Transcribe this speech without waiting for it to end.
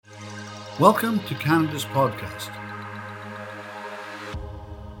Welcome to Canada's podcast.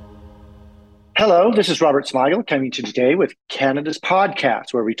 Hello, this is Robert Smigel coming to you today with Canada's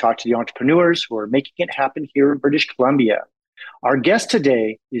podcast, where we talk to the entrepreneurs who are making it happen here in British Columbia. Our guest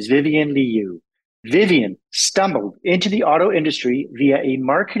today is Vivian Liu. Vivian stumbled into the auto industry via a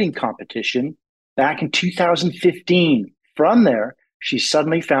marketing competition back in 2015. From there, she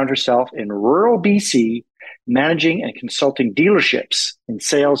suddenly found herself in rural BC, managing and consulting dealerships in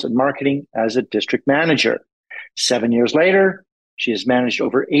sales and marketing as a district manager. 7 years later, she has managed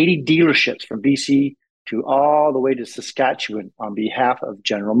over 80 dealerships from BC to all the way to Saskatchewan on behalf of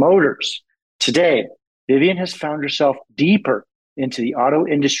General Motors. Today, Vivian has found herself deeper into the auto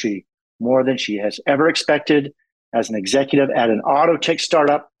industry more than she has ever expected as an executive at an auto tech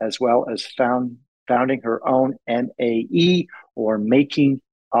startup, as well as founding her own MAE, or Making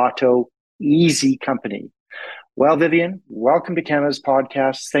Auto Easy company. Well, Vivian, welcome to Canada's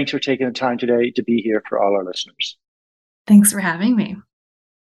podcast. Thanks for taking the time today to be here for all our listeners. Thanks for having me.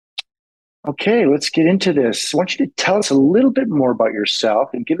 Okay, let's get into this. I want you to tell us a little bit more about yourself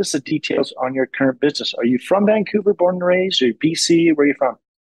and give us the details on your current business. Are you from Vancouver, born and raised, or BC? Where are you from?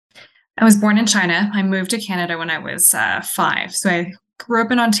 I was born in China. I moved to Canada when I was 5. So I grew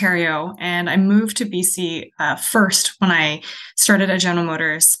up in Ontario and I moved to BC first when I started at General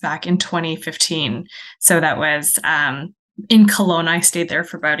Motors back in 2015. So that was in Kelowna. I stayed there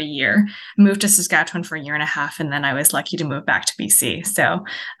for about a year, moved to Saskatchewan for a year and a half, and then I was lucky to move back to BC. So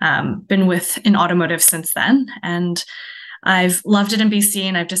been in automotive since then, and I've loved it in BC,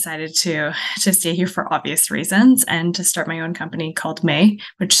 and I've decided to stay here for obvious reasons and to start my own company called MAE,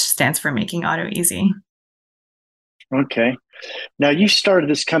 which stands for Making Auto Easy. Okay. Now, you started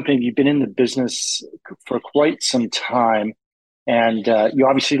this company. You've been in the business for quite some time, and you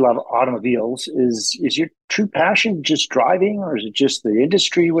obviously love automobiles. Is your true passion just driving, or is it just the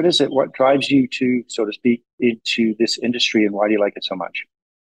industry? What is it? What drives you to, so to speak, into this industry, and why do you like it so much?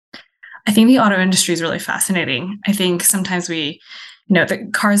 I think the auto industry is really fascinating. I think sometimes the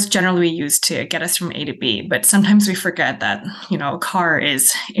cars generally we use to get us from A to B, but sometimes we forget that, a car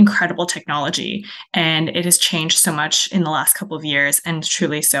is incredible technology and it has changed so much in the last couple of years, and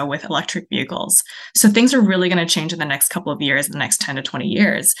truly so with electric vehicles. So things are really going to change in the next couple of years, in the next 10 to 20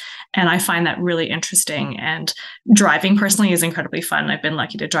 years. And I find that really interesting, and driving personally is incredibly fun. I've been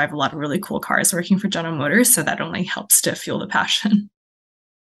lucky to drive a lot of really cool cars working for General Motors, so that only helps to fuel the passion.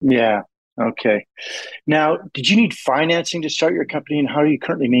 Yeah. Okay. Now, did you need financing to start your company, and how are you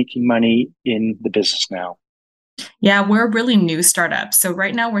currently making money in the business now? Yeah, we're a really new startup. So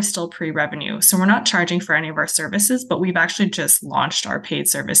right now we're still pre-revenue. So we're not charging for any of our services, but we've actually just launched our paid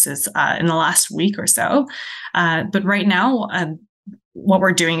services in the last week or so. But right now, what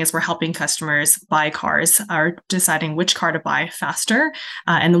we're doing is we're helping customers buy cars, are deciding which car to buy faster.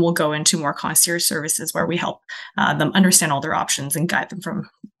 And then we'll go into more concierge services where we help them understand all their options and guide them from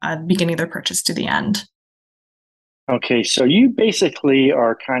the beginning of their purchase to the end. Okay, so you basically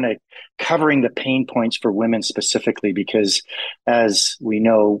are kind of covering the pain points for women specifically, because as we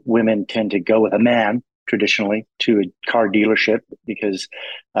know, women tend to go with a man traditionally to a car dealership because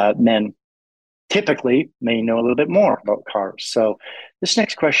men typically may know a little bit more about cars. So this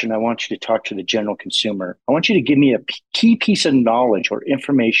next question, I want you to talk to the general consumer. I want you to give me a key piece of knowledge or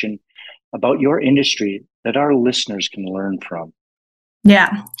information about your industry that our listeners can learn from.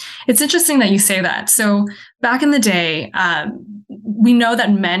 Yeah, it's interesting that you say that. So back in the day, we know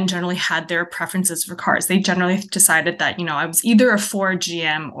that men generally had their preferences for cars. They generally decided that, I was either a Ford,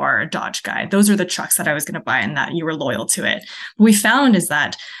 GM, or a Dodge guy. Those are the trucks that I was going to buy, and that you were loyal to it. What we found is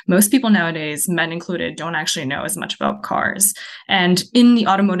that most people nowadays, men included, don't actually know as much about cars. And in the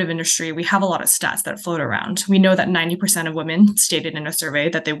automotive industry, we have a lot of stats that float around. We know that 90% of women stated in a survey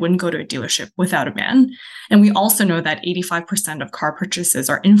that they wouldn't go to a dealership without a man. And we also know that 85% of car purchases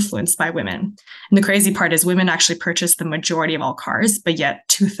are influenced by women. And the crazy part is women actually purchase the majority of all cars, but yet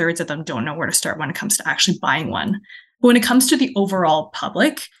 2/3 of them don't know where to start when it comes to actually buying one. But when it comes to the overall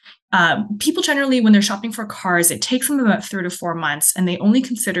public, people generally, when they're shopping for cars, it takes them about 3 to 4 months, and they only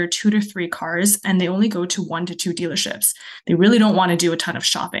consider 2 to 3 cars, and they only go to 1 to 2 dealerships. They really don't want to do a ton of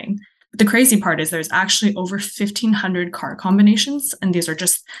shopping. But the crazy part is there's actually over 1,500 car combinations, and these are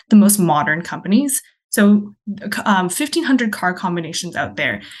just the most modern companies. So 1,500 car combinations out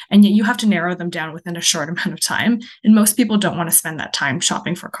there, and yet you have to narrow them down within a short amount of time. And most people don't want to spend that time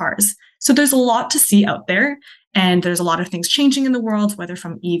shopping for cars. So there's a lot to see out there. And there's a lot of things changing in the world, whether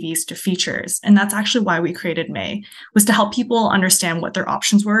from EVs to features. And that's actually why we created MAE, was to help people understand what their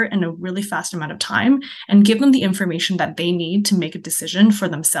options were in a really fast amount of time and give them the information that they need to make a decision for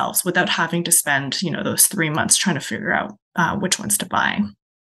themselves without having to spend, those 3 months trying to figure out which ones to buy.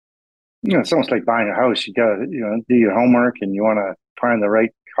 It's almost like buying a house. You got to, do your homework, and you want to find the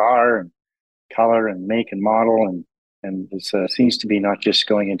right car and color and make and model, and this seems to be not just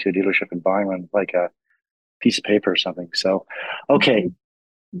going into a dealership and buying one like a piece of paper or something. So, okay,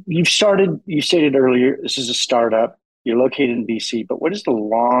 you stated earlier, this is a startup. You're located in BC, but what is the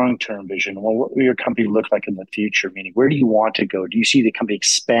long-term vision? Well, what will your company look like in the future? Meaning, where do you want to go? Do you see the company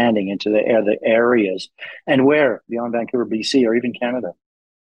expanding into the areas, and where beyond Vancouver, BC, or even Canada?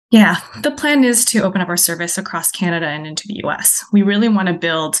 Yeah, the plan is to open up our service across Canada and into the US. We really want to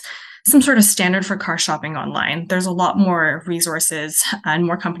build some sort of standard for car shopping online. There's a lot more resources and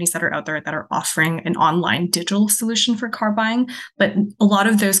more companies that are out there that are offering an online digital solution for car buying. But a lot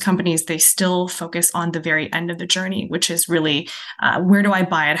of those companies, they still focus on the very end of the journey, which is really where do I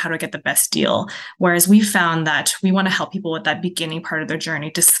buy it? How do I get the best deal? Whereas we found that we want to help people with that beginning part of their journey,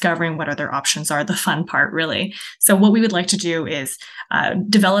 discovering what other options are, the fun part, really. So what we would like to do is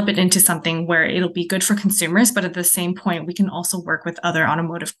develop it into something where it'll be good for consumers, but at the same point, we can also work with other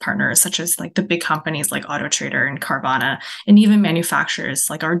automotive partners, such as like the big companies like AutoTrader and Carvana, and even manufacturers.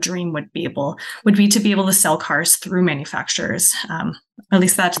 Like our dream would be to be able to sell cars through manufacturers. At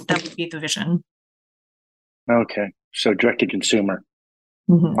least that would be the vision. Okay, so direct to consumer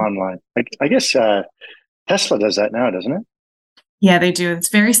online. I guess Tesla does that now, doesn't it? Yeah, they do. It's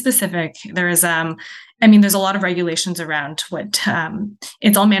very specific. There's there's a lot of regulations around what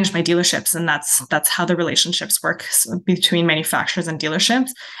it's all managed by dealerships, and that's how the relationships work between manufacturers and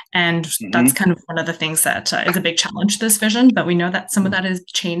dealerships. And that's kind of one of the things that is a big challenge to this vision. But we know that some of that is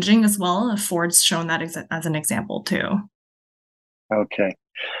changing as well. Ford's shown that as an example too. Okay.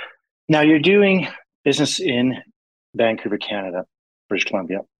 Now you're doing business in Vancouver, Canada, British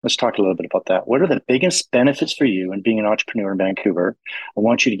Columbia. Let's talk a little bit about that. What are the biggest benefits for you in being an entrepreneur in Vancouver? I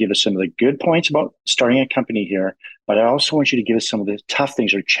want you to give us some of the good points about starting a company here, but I also want you to give us some of the tough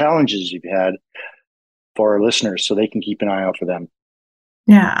things or challenges you've had for our listeners so they can keep an eye out for them.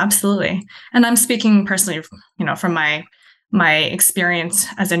 Yeah, absolutely. And I'm speaking personally, from my experience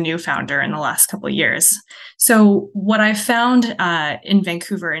as a new founder in the last couple of years. So what I found in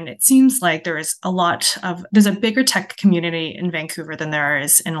Vancouver, and it seems like there's a bigger tech community in Vancouver than there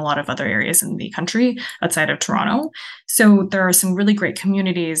is in a lot of other areas in the country outside of Toronto. So there are some really great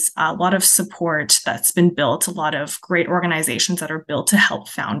communities, a lot of support that's been built, a lot of great organizations that are built to help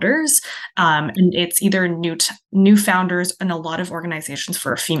founders. And it's either new founders and a lot of organizations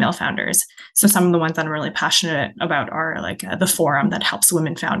for female founders. So some of the ones that I'm really passionate about are like the Forum that helps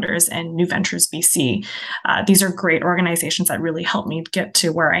women founders and New Ventures BC. These are great organizations that really helped me get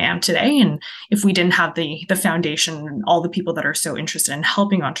to where I am today. And if we didn't have the foundation and all the people that are so interested in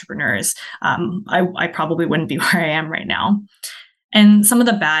helping entrepreneurs, I probably wouldn't be where I am right now. And some of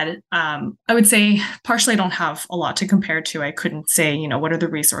the bad, I would say partially I don't have a lot to compare to. I couldn't say, what are the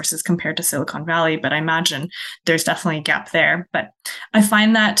resources compared to Silicon Valley, but I imagine there's definitely a gap there. But I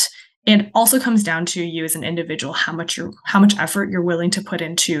find that it also comes down to you as an individual, how much effort you're willing to put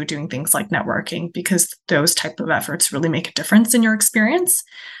into doing things like networking, because those type of efforts really make a difference in your experience.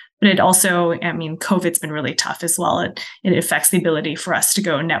 But it also, COVID's been really tough as well. It affects the ability for us to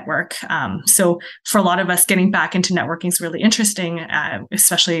go network. So for a lot of us, getting back into networking is really interesting,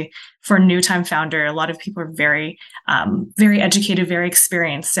 especially for a new time founder. A lot of people are very, very educated, very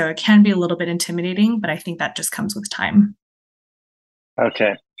experienced. So it can be a little bit intimidating, but I think that just comes with time.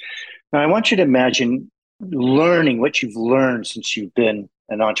 Okay. Now, I want you to imagine learning what you've learned since you've been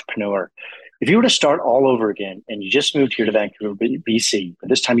an entrepreneur. If you were to start all over again and you just moved here to Vancouver, BC, but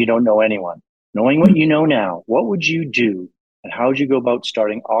this time you don't know anyone, knowing what you know now, what would you do and how would you go about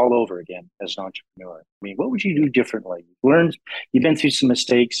starting all over again as an entrepreneur? What would you do differently? You've been through some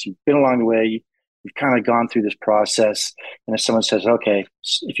mistakes, you've been along the way, you've kind of gone through this process. And if someone says, okay,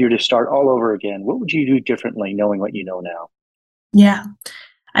 if you were to start all over again, what would you do differently knowing what you know now? Yeah.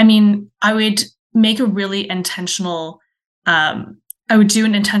 I would make a really intentional, I would do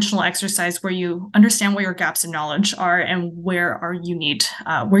an intentional exercise where you understand what your gaps in knowledge are and where you need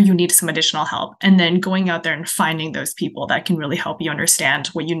some additional help. And then going out there and finding those people that can really help you understand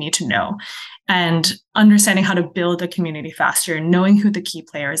what you need to know, and understanding how to build a community faster, knowing who the key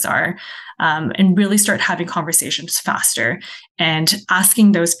players are, and really start having conversations faster and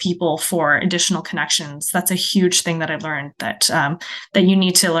asking those people for additional connections. That's a huge thing that I've learned, that you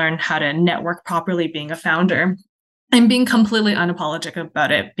need to learn how to network properly being a founder. And being completely unapologetic about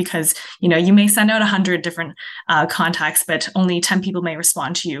it, because, you may send out 100 different contacts, but only 10 people may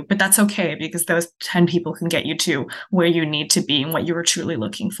respond to you. But that's okay, because those 10 people can get you to where you need to be and what you were truly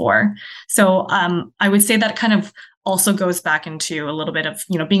looking for. So I would say that kind of also goes back into a little bit of,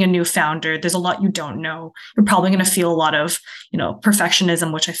 being a new founder. There's a lot you don't know. You're probably going to feel a lot of,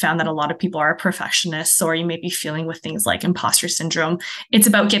 perfectionism, which I found that a lot of people are perfectionists, or you may be feeling with things like imposter syndrome. It's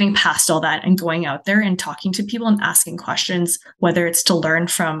about getting past all that and going out there and talking to people and asking questions, whether it's to learn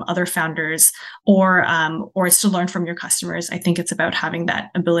from other founders or it's to learn from your customers. I think it's about having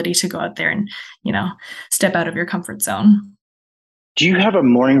that ability to go out there and, step out of your comfort zone. Do you have a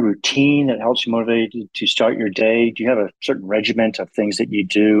morning routine that helps you motivate to start your day? Do you have a certain regiment of things that you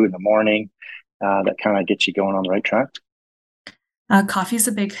do in the morning that kind of gets you going on the right track? Coffee is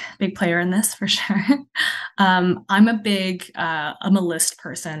a big player in this for sure. I'm a list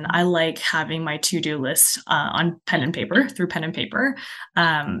person. I like having my to-do list on pen and paper through pen and paper.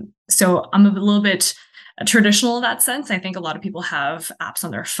 So I'm a little bit traditional in that sense. I think a lot of people have apps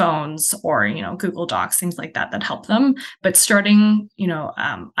on their phones or, Google Docs, things like that help them. But starting,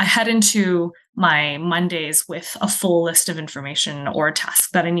 I head into my Mondays with a full list of information or a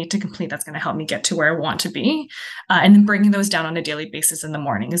task that I need to complete that's going to help me get to where I want to be. And then bringing those down on a daily basis in the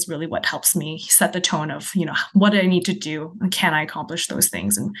morning is really what helps me set the tone of, what I need to do and can I accomplish those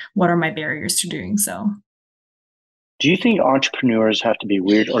things and what are my barriers to doing so. Do you think entrepreneurs have to be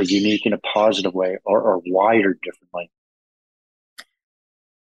weird or unique in a positive way or wired differently?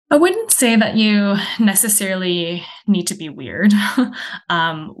 I wouldn't say that you necessarily need to be weird.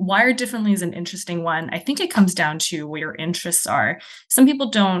 Wired differently is an interesting one. I think it comes down to where your interests are. Some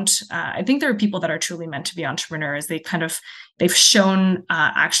people don't. I think there are people that are truly meant to be entrepreneurs. They've shown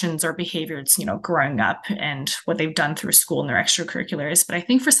actions or behaviors, growing up and what they've done through school and their extracurriculars. But I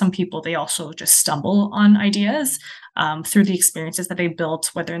think for some people, they also just stumble on ideas through the experiences that they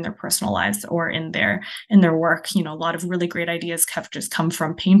built, whether in their personal lives or in their work. A lot of really great ideas have just come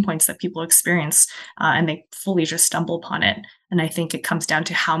from pain points that people experience, and they fully just stumble upon it. And I think it comes down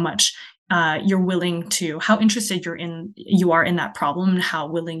to how much you're willing to, how interested you are in that problem, and how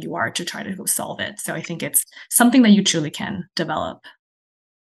willing you are to try to go solve it. So I think it's something that you truly can develop.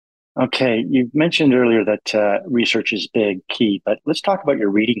 Okay, you mentioned earlier that research is big, key, but let's talk about your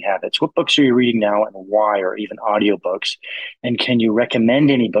reading habits. What books are you reading now and why, or even audiobooks? And can you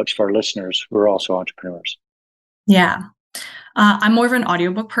recommend any books for our listeners who are also entrepreneurs? Yeah. I'm more of an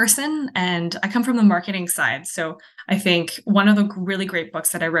audiobook person and I come from the marketing side. So I think one of the really great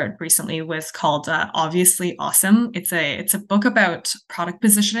books that I read recently was called Obviously Awesome. It's a book about product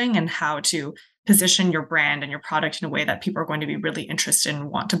positioning and how to position your brand and your product in a way that people are going to be really interested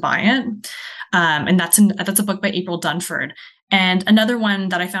and want to buy it. And that's a book by April Dunford. And another one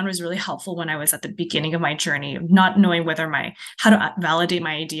that I found was really helpful when I was at the beginning of my journey, not knowing how to validate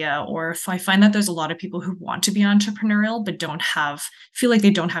my idea, or if I find that there's a lot of people who want to be entrepreneurial but feel like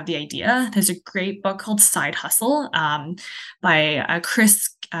they don't have the idea. There's a great book called Side Hustle by Chris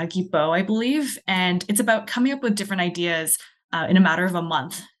Guillebeau, I believe, and it's about coming up with different ideas in a matter of a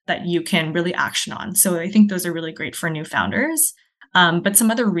month that you can really action on. So I think those are really great for new founders. But some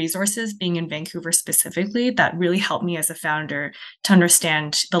other resources, being in Vancouver specifically, that really helped me as a founder to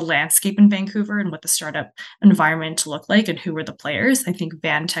understand the landscape in Vancouver and what the startup environment looked like and who were the players. I think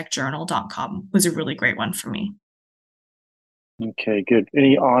vantechjournal.com was a really great one for me. Okay, good.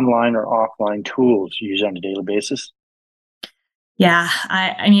 Any online or offline tools you use on a daily basis? Yeah,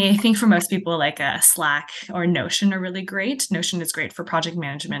 I mean, I think for most people, like Slack or Notion are really great. Notion is great for project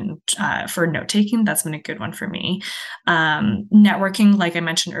management, for note taking. That's been a good one for me. Networking, like I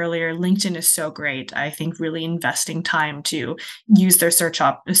mentioned earlier, LinkedIn is so great. I think really investing time to use their search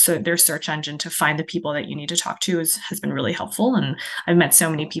engine to find the people that you need to talk to has been really helpful. And I've met so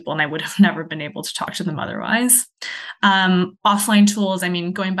many people, and I would have never been able to talk to them otherwise. Offline tools, I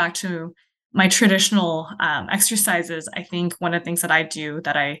mean, going back to my traditional exercises, I think one of the things that I do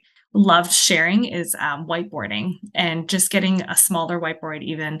that I love sharing is whiteboarding, and just getting a smaller whiteboard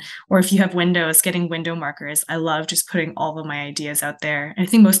even, or if you have windows, getting window markers. I love just putting all of my ideas out there. And I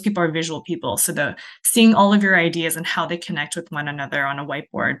think most people are visual people. So seeing all of your ideas and how they connect with one another on a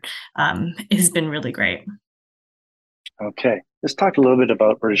whiteboard has been really great. Okay, let's talk a little bit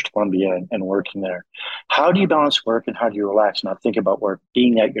about British Columbia and working there. How do you balance work and how do you relax, not think about work?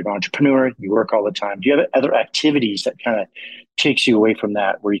 Being that you're an entrepreneur, you work all the time. Do you have other activities that kind of takes you away from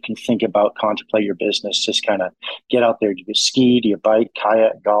that, where you can think about, contemplate your business, just kind of get out there? Do you ski? Do you bike,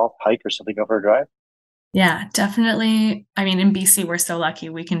 kayak, golf, hike, or something over a drive? Yeah, definitely. I mean, in BC, we're so lucky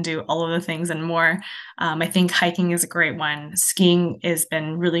we can do all of the things and more. I think hiking is a great one. Skiing has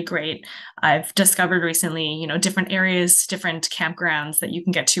been really great. I've discovered recently, different areas, different campgrounds that you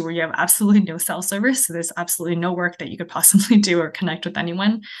can get to where you have absolutely no cell service. So there's absolutely no work that you could possibly do or connect with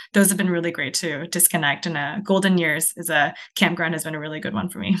anyone. Those have been really great to disconnect. And Golden Years is a campground has been a really good one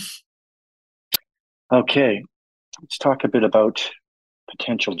for me. Okay. Let's talk a bit about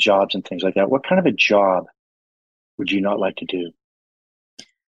potential jobs and things like that. What kind of a job would you not like to do?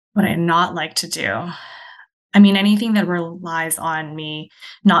 What I not like to do. I mean, anything that relies on me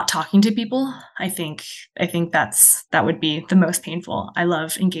not talking to people, I think that would be the most painful. I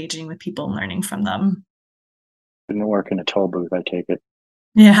love engaging with people and learning from them. Couldn't work in a toll booth, I take it.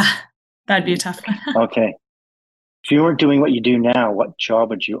 Yeah, that'd be a tough one. Okay. If you weren't doing what you do now, what job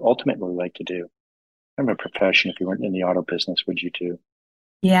would you ultimately like to do? Kind of a profession, if you weren't in the auto business, would you do?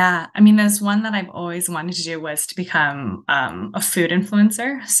 Yeah, I mean, there's one that I've always wanted to do was to become a food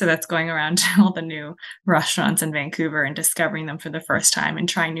influencer. So that's going around to all the new restaurants in Vancouver and discovering them for the first time and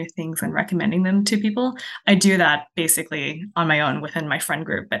trying new things and recommending them to people. I do that basically on my own within my friend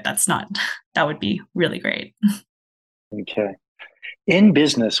group, but that's not, that would be really great. Okay. In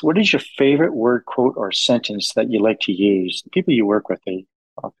business, what is your favorite word, quote, or sentence that you like to use? The people you work with, they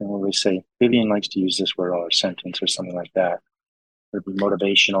often always say, Vivian likes to use this word or sentence or something like that. Would it be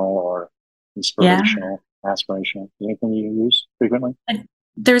motivational or Yeah. inspirational, aspirational? Anything you use frequently?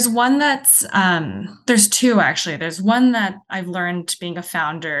 There's one that's there's two actually. There's one that I've learned being a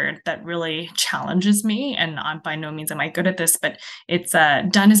founder that really challenges me, and I'm by no means am I good at this, but it's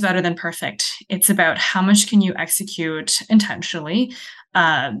done is better than perfect. It's about how much can you execute intentionally.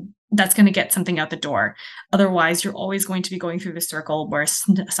 That's going to get something out the door. Otherwise, you're always going to be going through the circle where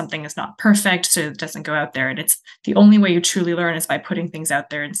something is not perfect, so it doesn't go out there. And it's the only way you truly learn is by putting things out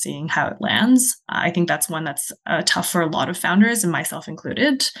there and seeing how it lands. I think that's one that's tough for a lot of founders, and myself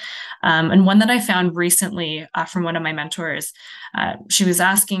included. And one that I found recently from one of my mentors, she was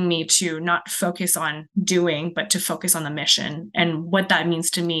asking me to not focus on doing, but to focus on the mission. And what that means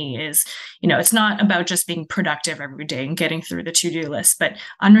to me is, it's not about just being productive every day and getting through the to-do list, but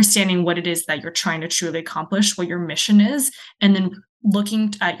understanding what it is that you're trying to truly accomplish, what your mission is, and then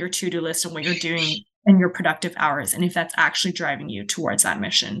looking at your to-do list and what you're doing in your productive hours, and if that's actually driving you towards that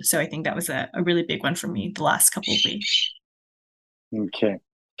mission. So I think that was a really big one for me the last couple of weeks. Okay.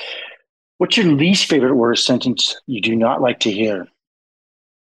 What's your least favorite word or sentence you do not like to hear?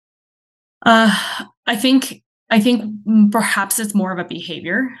 Uh, I think perhaps it's more of a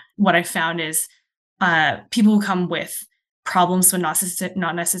behavior. What I found is people who come with problems but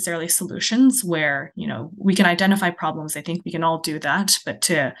not necessarily solutions, where we can identify problems. I think we can all do that, but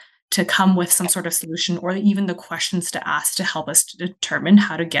to come with some sort of solution or even the questions to ask to help us to determine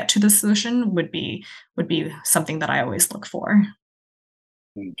how to get to the solution would be something that I always look for.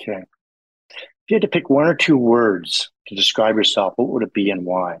 Okay. If you had to pick one or two words to describe yourself, what would it be and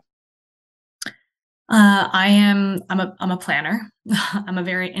why? I'm a planner. I'm a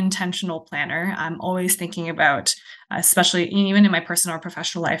very intentional planner. I'm always thinking about, especially even in my personal or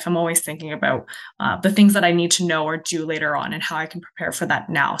professional life, I'm always thinking about the things that I need to know or do later on and how I can prepare for that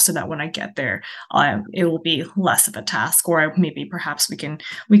now, so that when I get there, it will be less of a task, or maybe perhaps we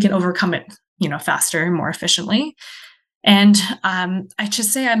can overcome it, faster and more efficiently. And I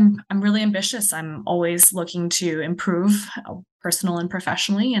just say I'm really ambitious. I'm always looking to improve, personal and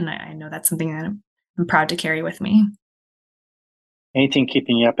professionally, and I know that's something that I'm proud to carry with me. Anything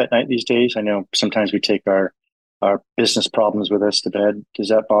keeping you up at night these days? I know sometimes we take our business problems with us to bed. Does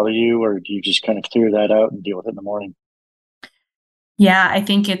that bother you, or do you just kind of clear that out and deal with it in the morning? Yeah, I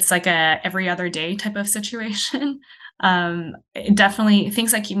think it's like a every other day type of situation. It definitely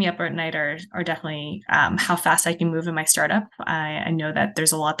things that keep me up at night are definitely how fast I can move in my startup. I know that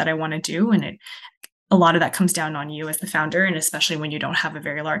there's a lot that I want to do, and a lot of that comes down on you as the founder, and especially when you don't have a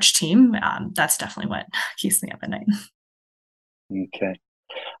very large team. That's definitely what keeps me up at night. Okay.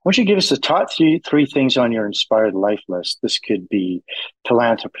 Why don't you give us the top three things on your inspired life list? This could be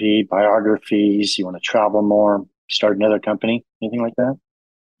philanthropy, biographies, you want to travel more, start another company, anything like that?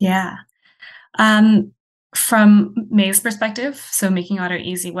 Yeah. Um, from May's perspective, so making auto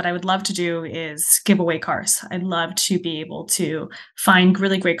easy, what I would love to do is give away cars. I'd love to be able to find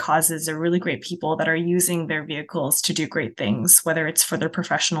really great causes or really great people that are using their vehicles to do great things, whether it's for their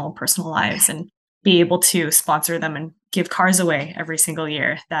professional or personal lives, and be able to sponsor them and give cars away every single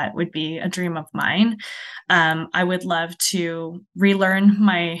year. That would be a dream of mine. I would love to relearn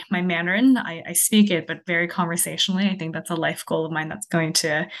my Mandarin. I speak it, but very conversationally. I think that's a life goal of mine that's going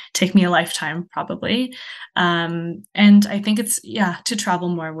to take me a lifetime, probably. And I think yeah, to travel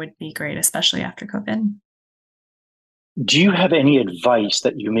more would be great, especially after COVID. Do you have any advice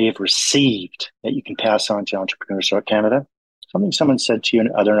that you may have received that you can pass on to entrepreneurs throughout Canada? Something someone said to you,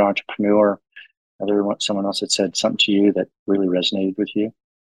 another entrepreneur, someone else had said something to you that really resonated with you?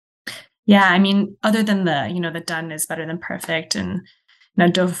 Yeah, I mean, other than the done is better than perfect, and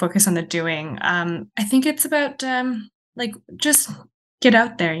don't focus on the doing. I think it's about like just get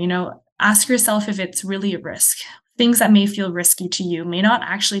out there, ask yourself if it's really a risk. things that may feel risky to you may not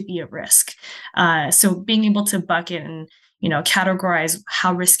actually be a risk. So being able to bucket and, categorize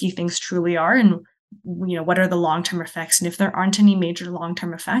how risky things truly are, and what are the long-term effects, and if there aren't any major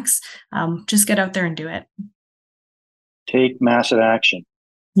long-term effects, just get out there and do it. Take massive action.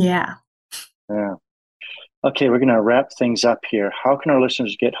 Yeah. Okay, we're going to wrap things up here. How can our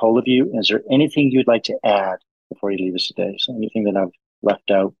listeners get hold of you? Is there anything you'd like to add before you leave us today? So anything that I've left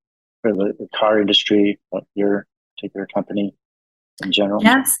out for the car industry, your particular company in general?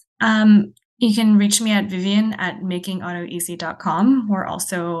 Yes. You can reach me at vivian@makingautoeasy.com. We're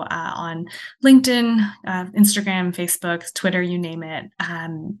also on LinkedIn, Instagram, Facebook, Twitter, you name it.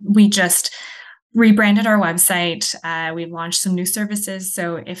 We just rebranded our website. We've launched some new services.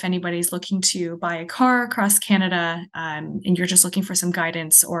 So if anybody's looking to buy a car across Canada, and you're just looking for some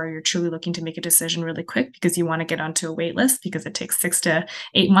guidance, or you're truly looking to make a decision really quick because you want to get onto a wait list because it takes 6 to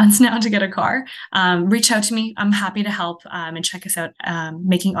 8 months now to get a car, reach out to me. I'm happy to help, and check us out,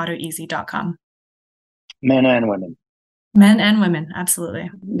 makingautoeasy.com. Men and women. Men and women, absolutely.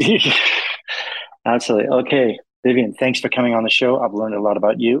 Absolutely. Okay. Vivian, thanks for coming on the show. I've learned a lot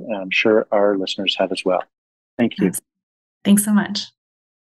about you, and I'm sure our listeners have as well. Thank you. Thanks so much.